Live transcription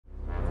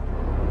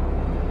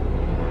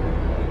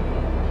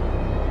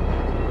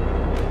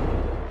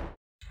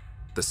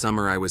The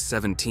summer I was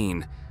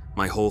 17,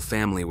 my whole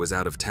family was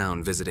out of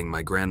town visiting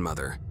my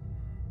grandmother,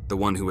 the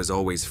one who was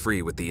always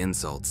free with the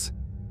insults.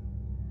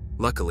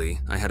 Luckily,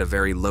 I had a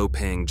very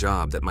low-paying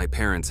job that my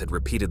parents had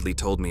repeatedly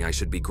told me I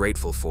should be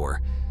grateful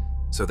for,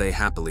 so they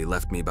happily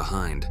left me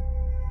behind.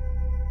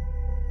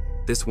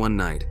 This one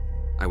night,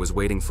 I was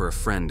waiting for a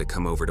friend to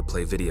come over to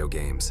play video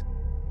games.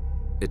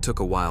 It took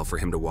a while for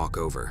him to walk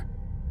over.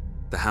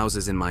 The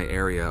houses in my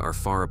area are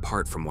far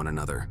apart from one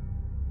another.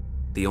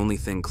 The only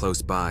thing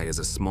close by is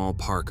a small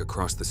park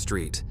across the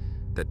street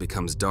that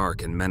becomes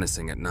dark and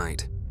menacing at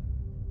night.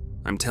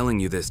 I'm telling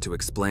you this to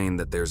explain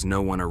that there's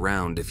no one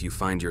around if you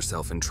find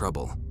yourself in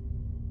trouble.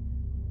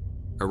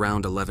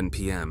 Around 11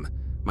 p.m.,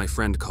 my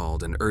friend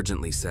called and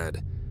urgently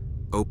said,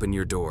 "Open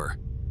your door,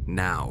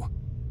 now.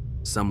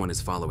 Someone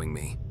is following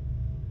me."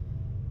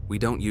 We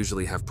don't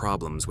usually have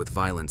problems with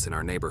violence in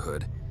our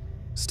neighborhood.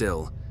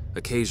 Still,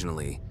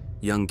 occasionally,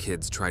 young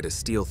kids try to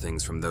steal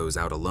things from those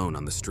out alone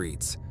on the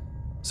streets.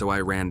 So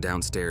I ran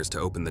downstairs to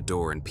open the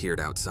door and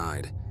peered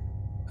outside.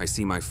 I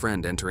see my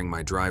friend entering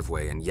my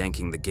driveway and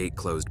yanking the gate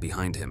closed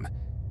behind him.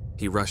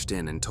 He rushed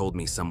in and told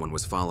me someone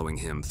was following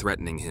him,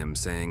 threatening him,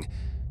 saying,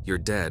 "You're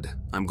dead.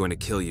 I'm going to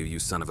kill you, you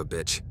son of a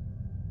bitch."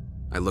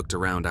 I looked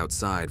around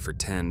outside for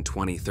 10,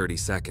 20, 30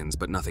 seconds,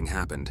 but nothing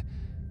happened.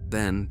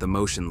 Then the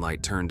motion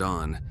light turned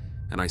on,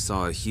 and I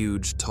saw a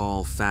huge,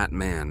 tall, fat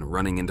man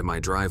running into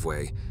my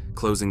driveway,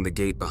 closing the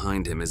gate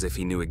behind him as if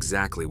he knew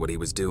exactly what he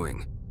was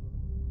doing.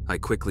 I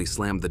quickly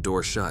slammed the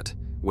door shut,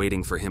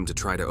 waiting for him to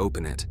try to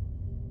open it.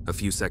 A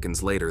few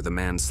seconds later, the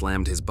man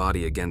slammed his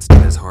body against it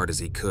as hard as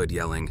he could,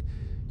 yelling,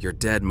 "You're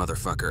dead,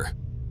 motherfucker.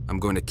 I'm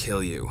going to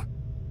kill you."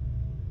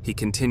 He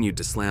continued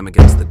to slam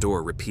against the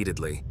door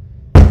repeatedly.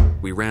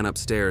 We ran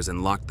upstairs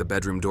and locked the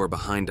bedroom door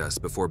behind us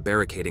before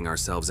barricading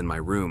ourselves in my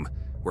room,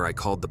 where I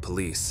called the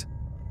police.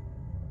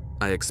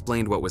 I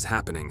explained what was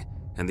happening,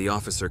 and the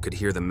officer could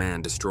hear the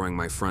man destroying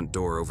my front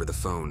door over the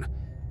phone.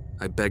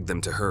 I begged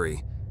them to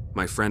hurry.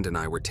 My friend and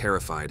I were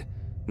terrified,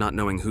 not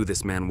knowing who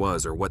this man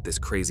was or what this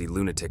crazy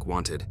lunatic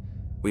wanted.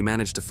 We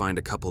managed to find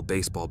a couple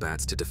baseball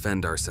bats to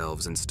defend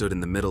ourselves and stood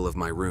in the middle of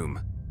my room,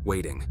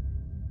 waiting.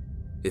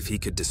 If he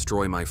could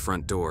destroy my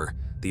front door,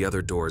 the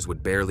other doors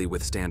would barely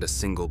withstand a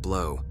single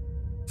blow.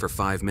 For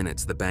 5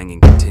 minutes, the banging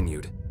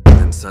continued.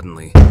 Then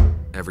suddenly,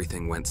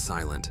 everything went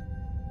silent.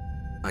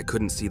 I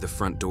couldn't see the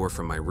front door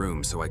from my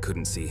room, so I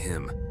couldn't see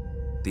him.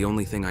 The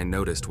only thing I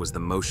noticed was the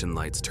motion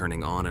lights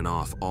turning on and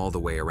off all the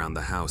way around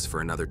the house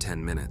for another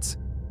 10 minutes.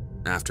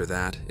 After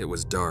that, it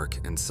was dark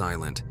and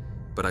silent,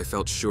 but I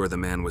felt sure the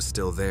man was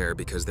still there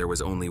because there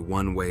was only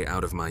one way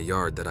out of my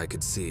yard that I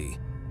could see.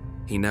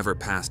 He never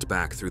passed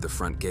back through the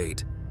front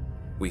gate.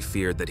 We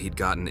feared that he'd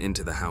gotten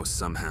into the house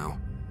somehow.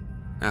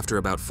 After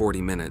about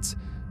 40 minutes,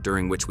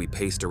 during which we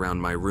paced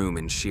around my room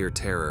in sheer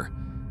terror,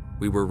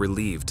 we were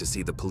relieved to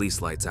see the police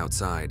lights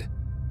outside.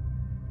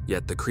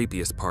 Yet the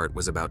creepiest part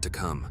was about to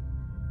come.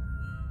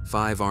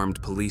 5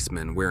 armed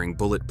policemen wearing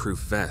bulletproof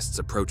vests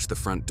approached the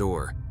front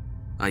door.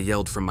 I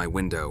yelled from my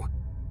window,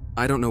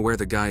 "I don't know where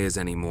the guy is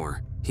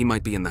anymore. He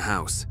might be in the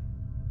house."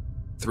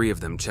 3 of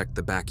them checked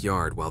the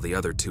backyard while the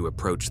other 2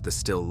 approached the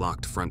still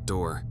locked front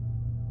door.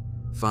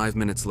 5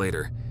 minutes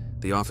later,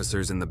 the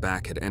officers in the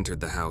back had entered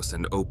the house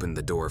and opened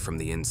the door from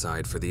the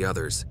inside for the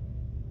others.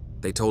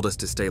 They told us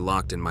to stay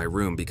locked in my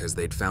room because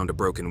they'd found a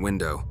broken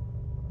window.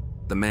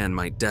 The man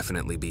might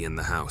definitely be in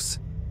the house.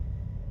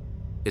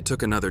 It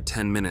took another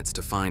 10 minutes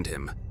to find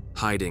him,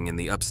 hiding in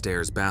the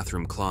upstairs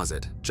bathroom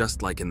closet,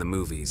 just like in the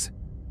movies.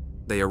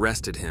 They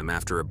arrested him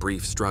after a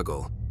brief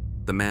struggle.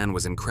 The man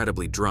was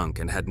incredibly drunk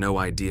and had no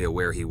idea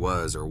where he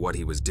was or what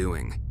he was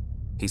doing.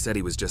 He said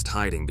he was just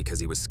hiding because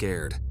he was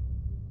scared.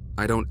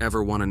 I don't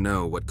ever want to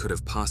know what could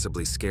have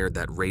possibly scared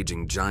that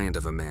raging giant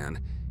of a man,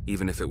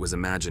 even if it was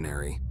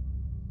imaginary.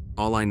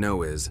 All I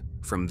know is,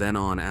 from then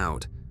on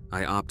out,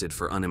 I opted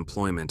for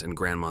unemployment and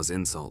Grandma's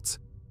insults.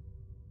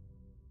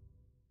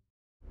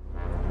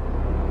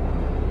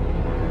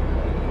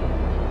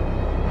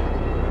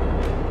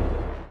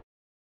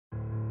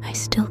 I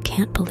still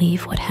can't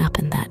believe what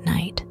happened that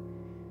night.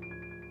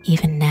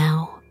 Even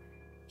now,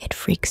 it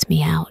freaks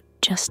me out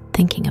just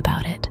thinking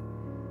about it.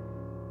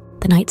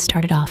 The night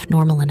started off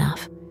normal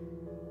enough.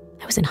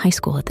 I was in high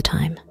school at the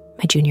time,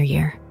 my junior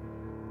year.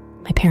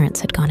 My parents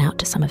had gone out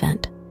to some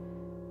event,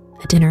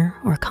 a dinner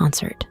or a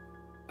concert,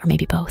 or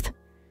maybe both.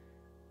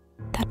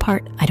 That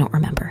part I don't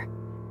remember.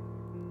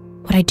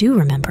 What I do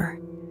remember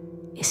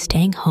is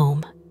staying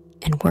home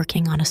and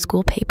working on a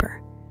school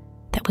paper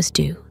that was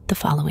due the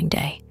following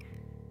day.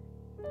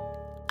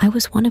 I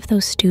was one of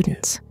those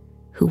students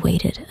who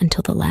waited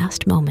until the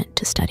last moment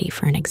to study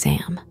for an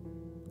exam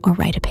or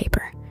write a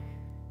paper.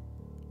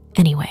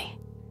 Anyway,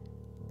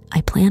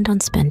 I planned on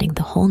spending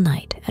the whole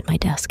night at my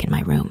desk in my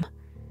room.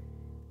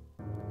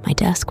 My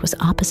desk was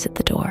opposite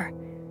the door,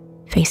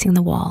 facing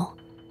the wall,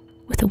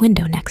 with a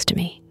window next to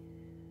me.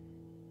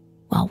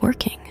 While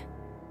working,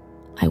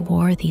 I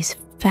wore these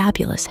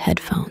fabulous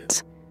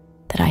headphones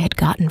that I had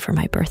gotten for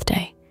my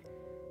birthday,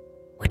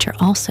 which are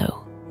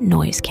also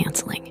noise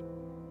canceling.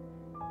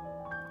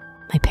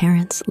 My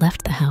parents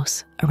left the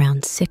house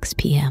around 6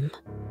 p.m.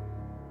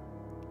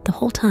 The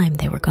whole time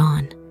they were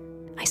gone,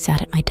 I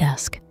sat at my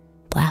desk,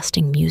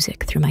 blasting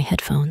music through my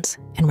headphones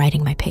and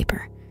writing my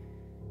paper.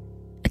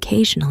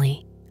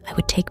 Occasionally, I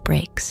would take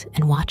breaks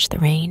and watch the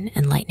rain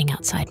and lightning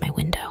outside my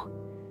window.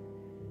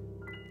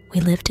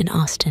 We lived in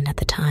Austin at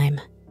the time,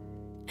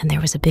 and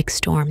there was a big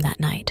storm that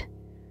night,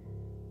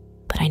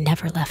 but I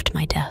never left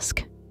my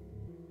desk.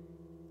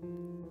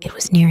 It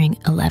was nearing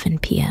 11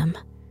 p.m.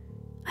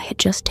 I had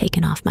just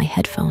taken off my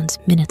headphones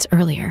minutes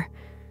earlier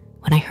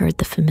when I heard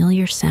the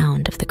familiar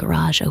sound of the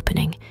garage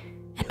opening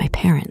and my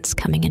parents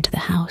coming into the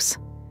house.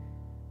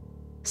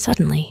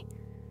 Suddenly,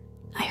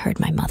 I heard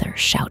my mother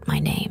shout my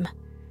name.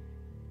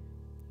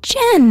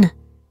 "Jen!"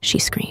 she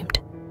screamed.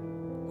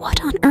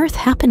 "What on earth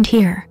happened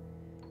here?"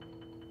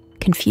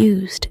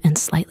 Confused and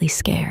slightly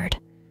scared,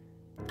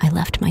 I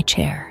left my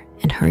chair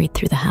and hurried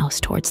through the house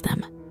towards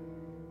them.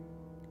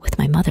 With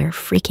my mother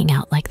freaking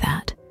out like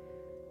that,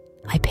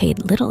 I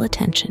paid little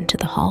attention to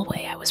the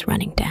hallway I was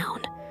running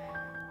down,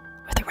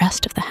 or the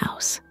rest of the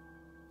house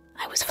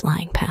I was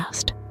flying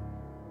past.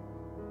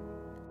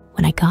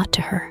 When I got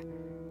to her,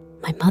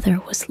 my mother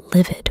was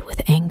livid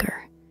with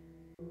anger.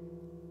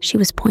 She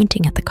was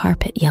pointing at the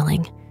carpet,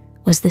 yelling,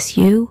 "Was this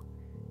you?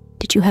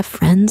 Did you have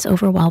friends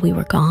over while we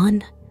were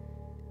gone?"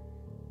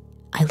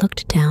 I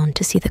looked down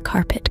to see the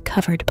carpet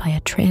covered by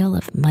a trail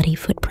of muddy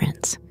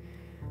footprints.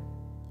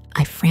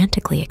 I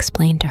frantically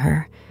explained to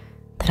her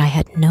that I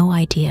had no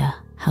idea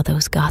how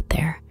those got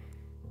there,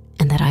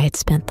 and that I had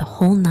spent the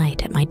whole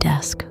night at my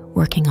desk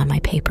working on my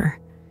paper.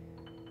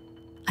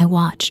 I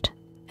watched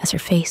as her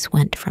face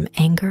went from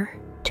anger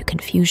to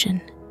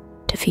confusion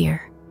to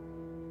fear.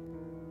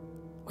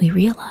 We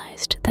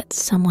realized that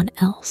someone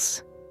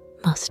else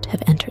must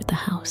have entered the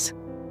house.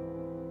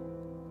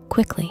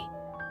 Quickly,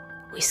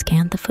 we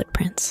scanned the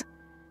footprints,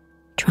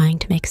 trying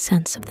to make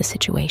sense of the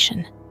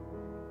situation.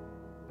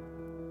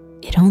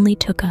 It only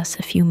took us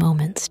a few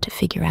moments to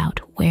figure out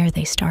where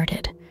they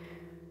started.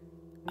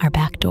 Our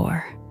back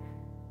door,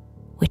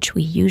 which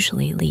we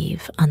usually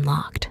leave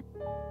unlocked.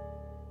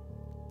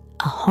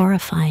 A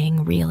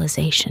horrifying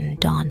realization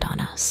dawned on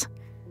us.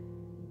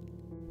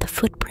 The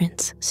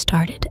footprints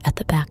started at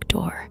the back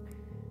door,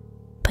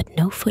 but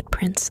no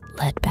footprints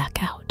led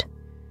back out.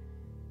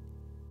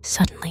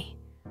 Suddenly,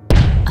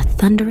 a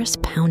thunderous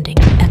pounding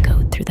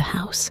echoed through the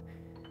house.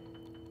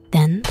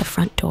 Then the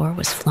front door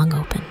was flung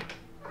open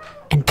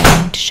and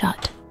banged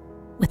shut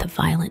with a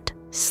violent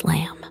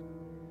slam.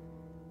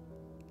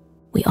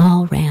 We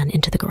all ran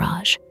into the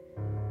garage.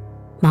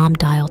 Mom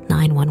dialed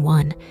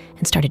 911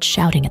 and started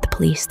shouting at the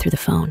police through the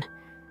phone.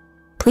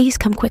 "Please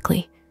come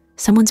quickly.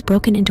 Someone's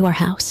broken into our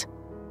house."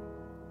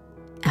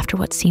 After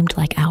what seemed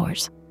like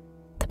hours,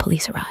 the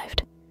police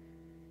arrived.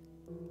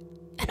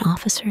 An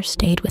officer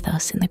stayed with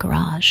us in the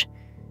garage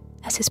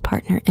as his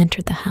partner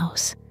entered the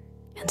house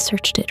and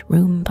searched it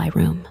room by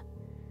room.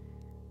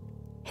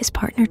 His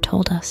partner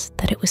told us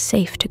that it was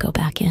safe to go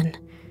back in,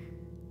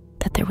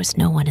 that there was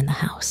no one in the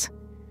house.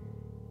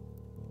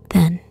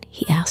 Then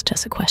he asked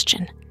us a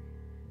question.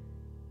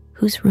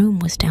 Whose room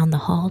was down the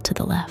hall to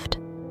the left?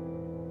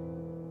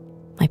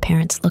 My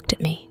parents looked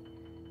at me,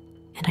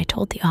 and I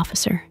told the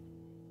officer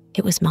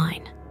it was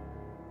mine.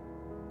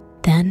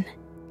 Then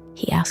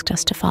he asked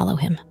us to follow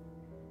him.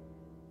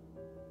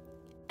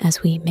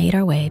 As we made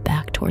our way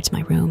back towards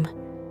my room,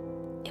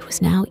 it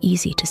was now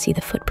easy to see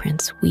the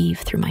footprints weave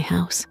through my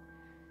house.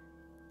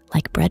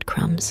 Like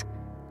breadcrumbs,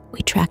 we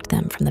tracked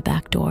them from the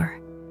back door,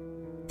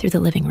 through the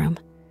living room,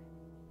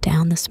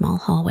 down the small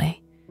hallway,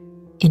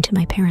 into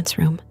my parents'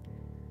 room,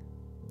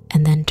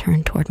 and then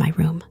turned toward my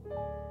room.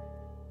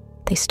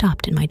 They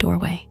stopped in my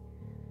doorway.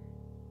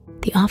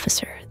 The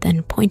officer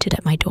then pointed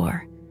at my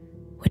door,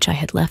 which I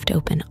had left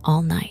open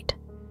all night.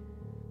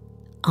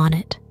 On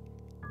it,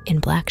 in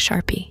black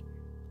Sharpie,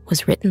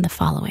 was written the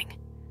following.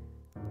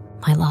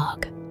 My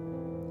log.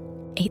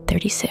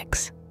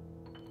 8:36.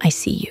 I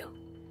see you.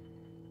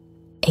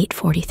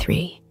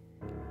 8:43.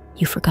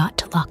 You forgot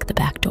to lock the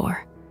back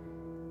door.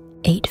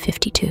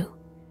 8:52.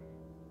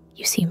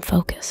 You seem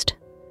focused.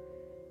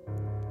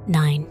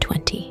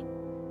 9:20.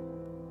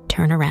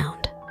 Turn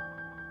around.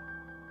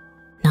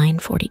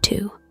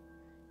 9:42.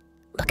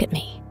 Look at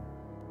me.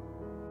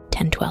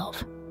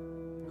 10:12.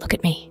 Look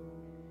at me.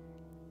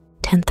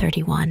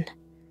 10:31.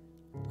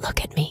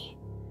 Look at me.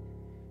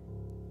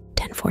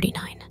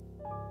 10:49.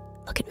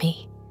 Look at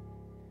me.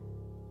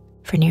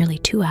 For nearly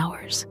 2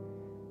 hours,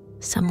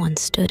 someone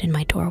stood in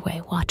my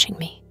doorway watching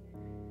me.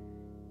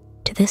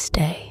 To this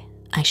day,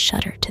 I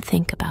shudder to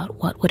think about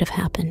what would have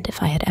happened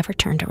if I had ever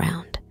turned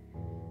around.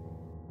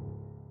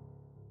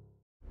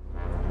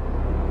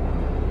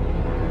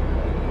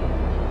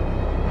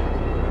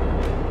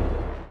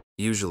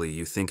 Usually,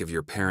 you think of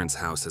your parents'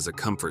 house as a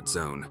comfort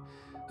zone,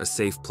 a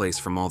safe place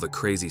from all the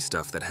crazy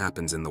stuff that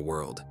happens in the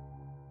world.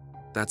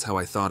 That's how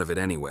I thought of it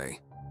anyway.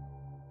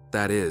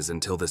 That is,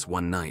 until this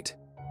one night.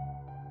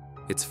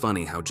 It's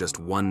funny how just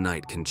one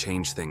night can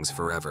change things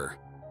forever.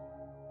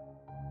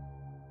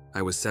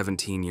 I was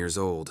 17 years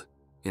old,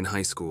 in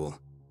high school,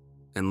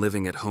 and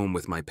living at home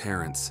with my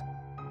parents,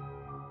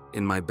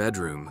 In my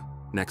bedroom,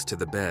 next to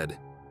the bed,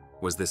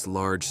 was this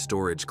large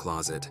storage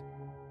closet.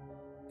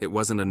 It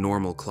wasn't a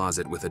normal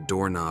closet with a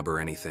doorknob or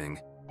anything.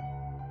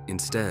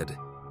 Instead,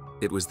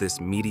 it was this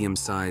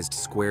medium-sized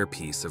square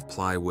piece of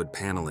plywood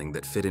paneling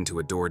that fit into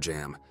a door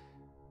jamb.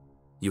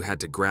 You had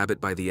to grab it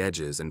by the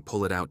edges and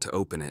pull it out to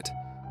open it.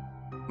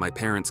 My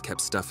parents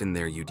kept stuff in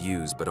there you'd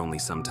use, but only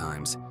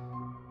sometimes.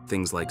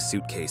 Things like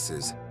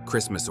suitcases,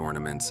 Christmas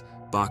ornaments,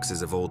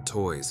 boxes of old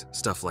toys,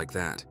 stuff like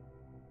that.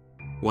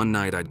 One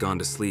night I'd gone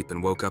to sleep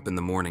and woke up in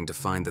the morning to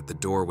find that the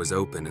door was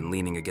open and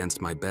leaning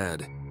against my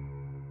bed.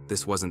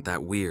 This wasn't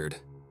that weird,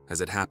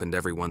 as it happened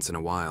every once in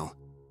a while.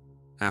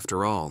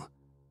 After all,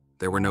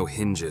 there were no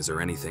hinges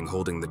or anything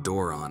holding the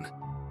door on.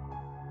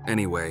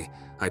 Anyway,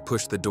 I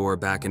pushed the door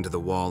back into the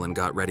wall and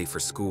got ready for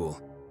school.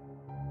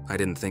 I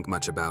didn't think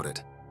much about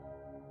it.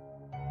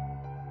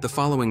 The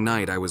following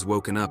night, I was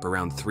woken up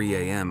around 3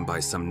 a.m.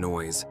 by some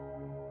noise.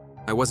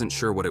 I wasn't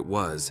sure what it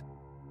was,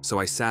 so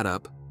I sat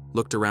up,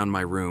 looked around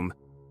my room,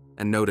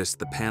 and noticed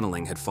the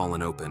paneling had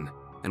fallen open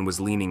and was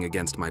leaning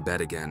against my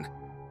bed again.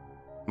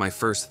 My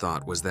first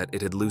thought was that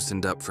it had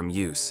loosened up from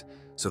use,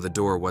 so the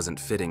door wasn't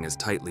fitting as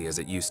tightly as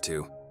it used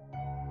to.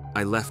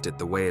 I left it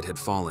the way it had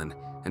fallen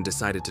and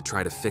decided to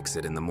try to fix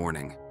it in the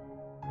morning.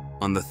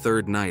 On the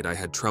third night, I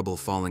had trouble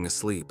falling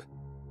asleep.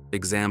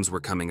 Exams were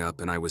coming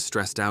up and I was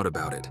stressed out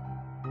about it.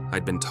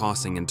 I'd been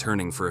tossing and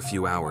turning for a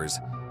few hours,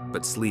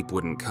 but sleep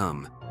wouldn't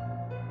come.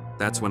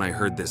 That's when I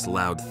heard this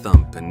loud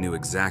thump and knew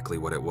exactly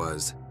what it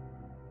was.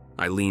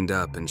 I leaned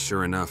up and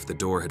sure enough, the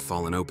door had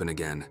fallen open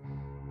again.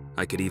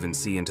 I could even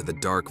see into the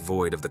dark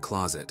void of the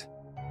closet.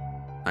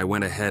 I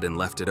went ahead and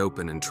left it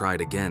open and tried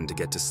again to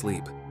get to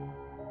sleep.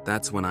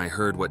 That's when I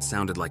heard what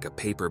sounded like a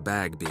paper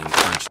bag being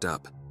crunched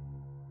up.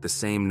 The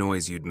same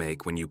noise you'd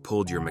make when you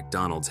pulled your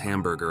McDonald's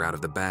hamburger out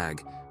of the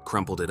bag,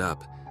 crumpled it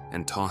up,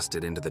 and tossed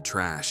it into the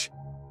trash.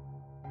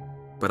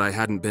 But I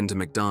hadn't been to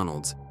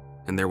McDonald's,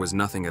 and there was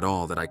nothing at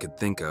all that I could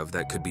think of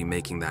that could be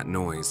making that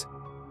noise.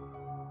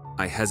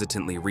 I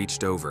hesitantly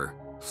reached over,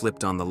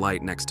 flipped on the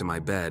light next to my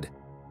bed,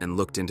 and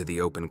looked into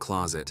the open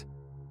closet.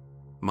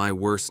 My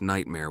worst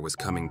nightmare was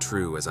coming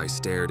true as I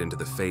stared into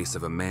the face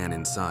of a man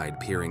inside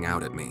peering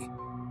out at me.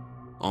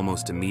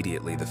 Almost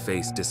immediately, the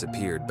face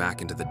disappeared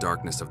back into the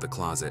darkness of the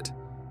closet.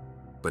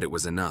 But it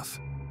was enough.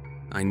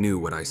 I knew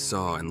what I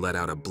saw and let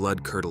out a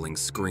blood-curdling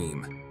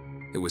scream.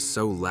 It was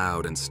so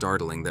loud and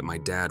startling that my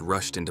dad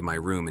rushed into my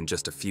room in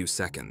just a few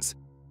seconds.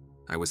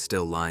 I was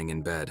still lying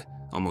in bed,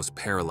 almost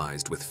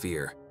paralyzed with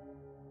fear.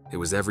 It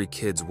was every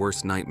kid's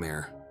worst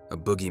nightmare, a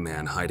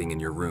boogeyman hiding in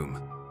your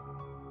room.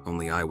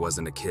 Only I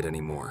wasn't a kid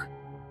anymore,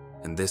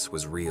 and this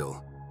was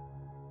real.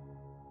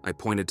 I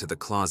pointed to the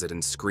closet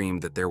and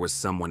screamed that there was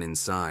someone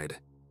inside.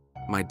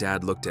 My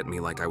dad looked at me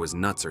like I was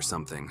nuts or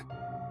something,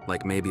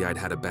 like maybe I'd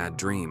had a bad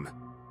dream.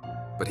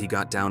 But he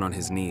got down on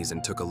his knees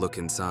and took a look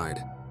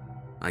inside.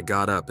 I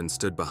got up and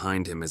stood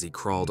behind him as he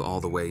crawled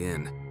all the way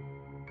in.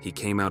 He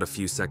came out a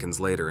few seconds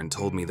later and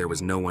told me there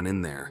was no one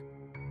in there.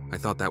 I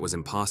thought that was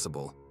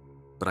impossible,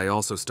 but I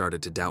also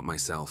started to doubt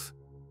myself.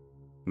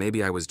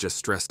 Maybe I was just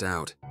stressed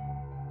out,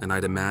 and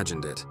I'd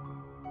imagined it.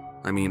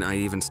 I mean, I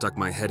even stuck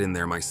my head in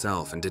there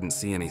myself and didn't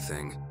see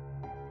anything.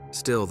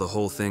 Still, the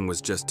whole thing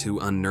was just too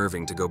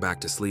unnerving to go back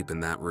to sleep in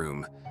that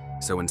room,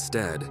 so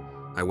instead,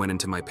 I went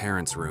into my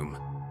parents' room.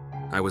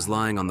 I was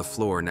lying on the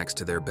floor next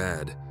to their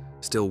bed,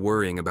 still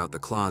worrying about the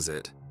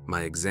closet,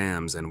 my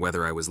exams, and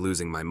whether I was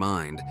losing my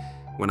mind,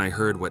 when I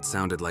heard what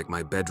sounded like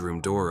my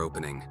bedroom door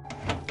opening.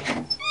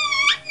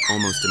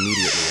 Almost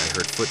immediately, I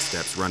heard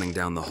footsteps running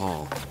down the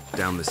hall,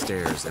 down the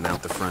stairs, and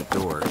out the front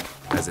door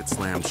as it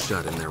slammed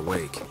shut in their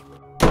wake.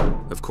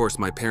 Of course,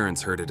 my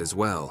parents heard it as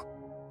well.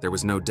 There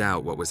was no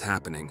doubt what was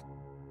happening.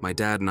 My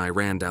dad and I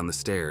ran down the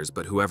stairs,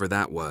 but whoever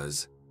that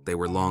was, they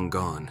were long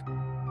gone.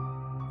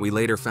 We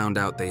later found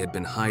out they had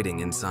been hiding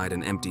inside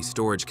an empty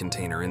storage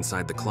container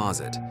inside the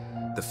closet.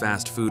 The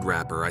fast food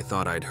wrapper I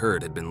thought I'd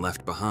heard had been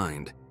left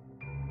behind.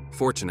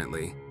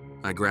 Fortunately,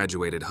 I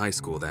graduated high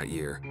school that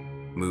year,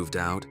 moved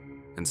out,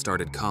 and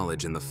started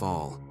college in the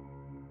fall.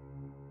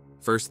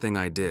 First thing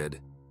I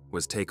did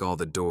was take all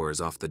the doors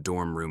off the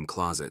dorm room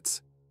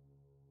closets.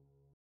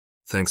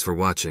 Thanks for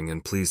watching,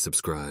 and please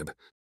subscribe.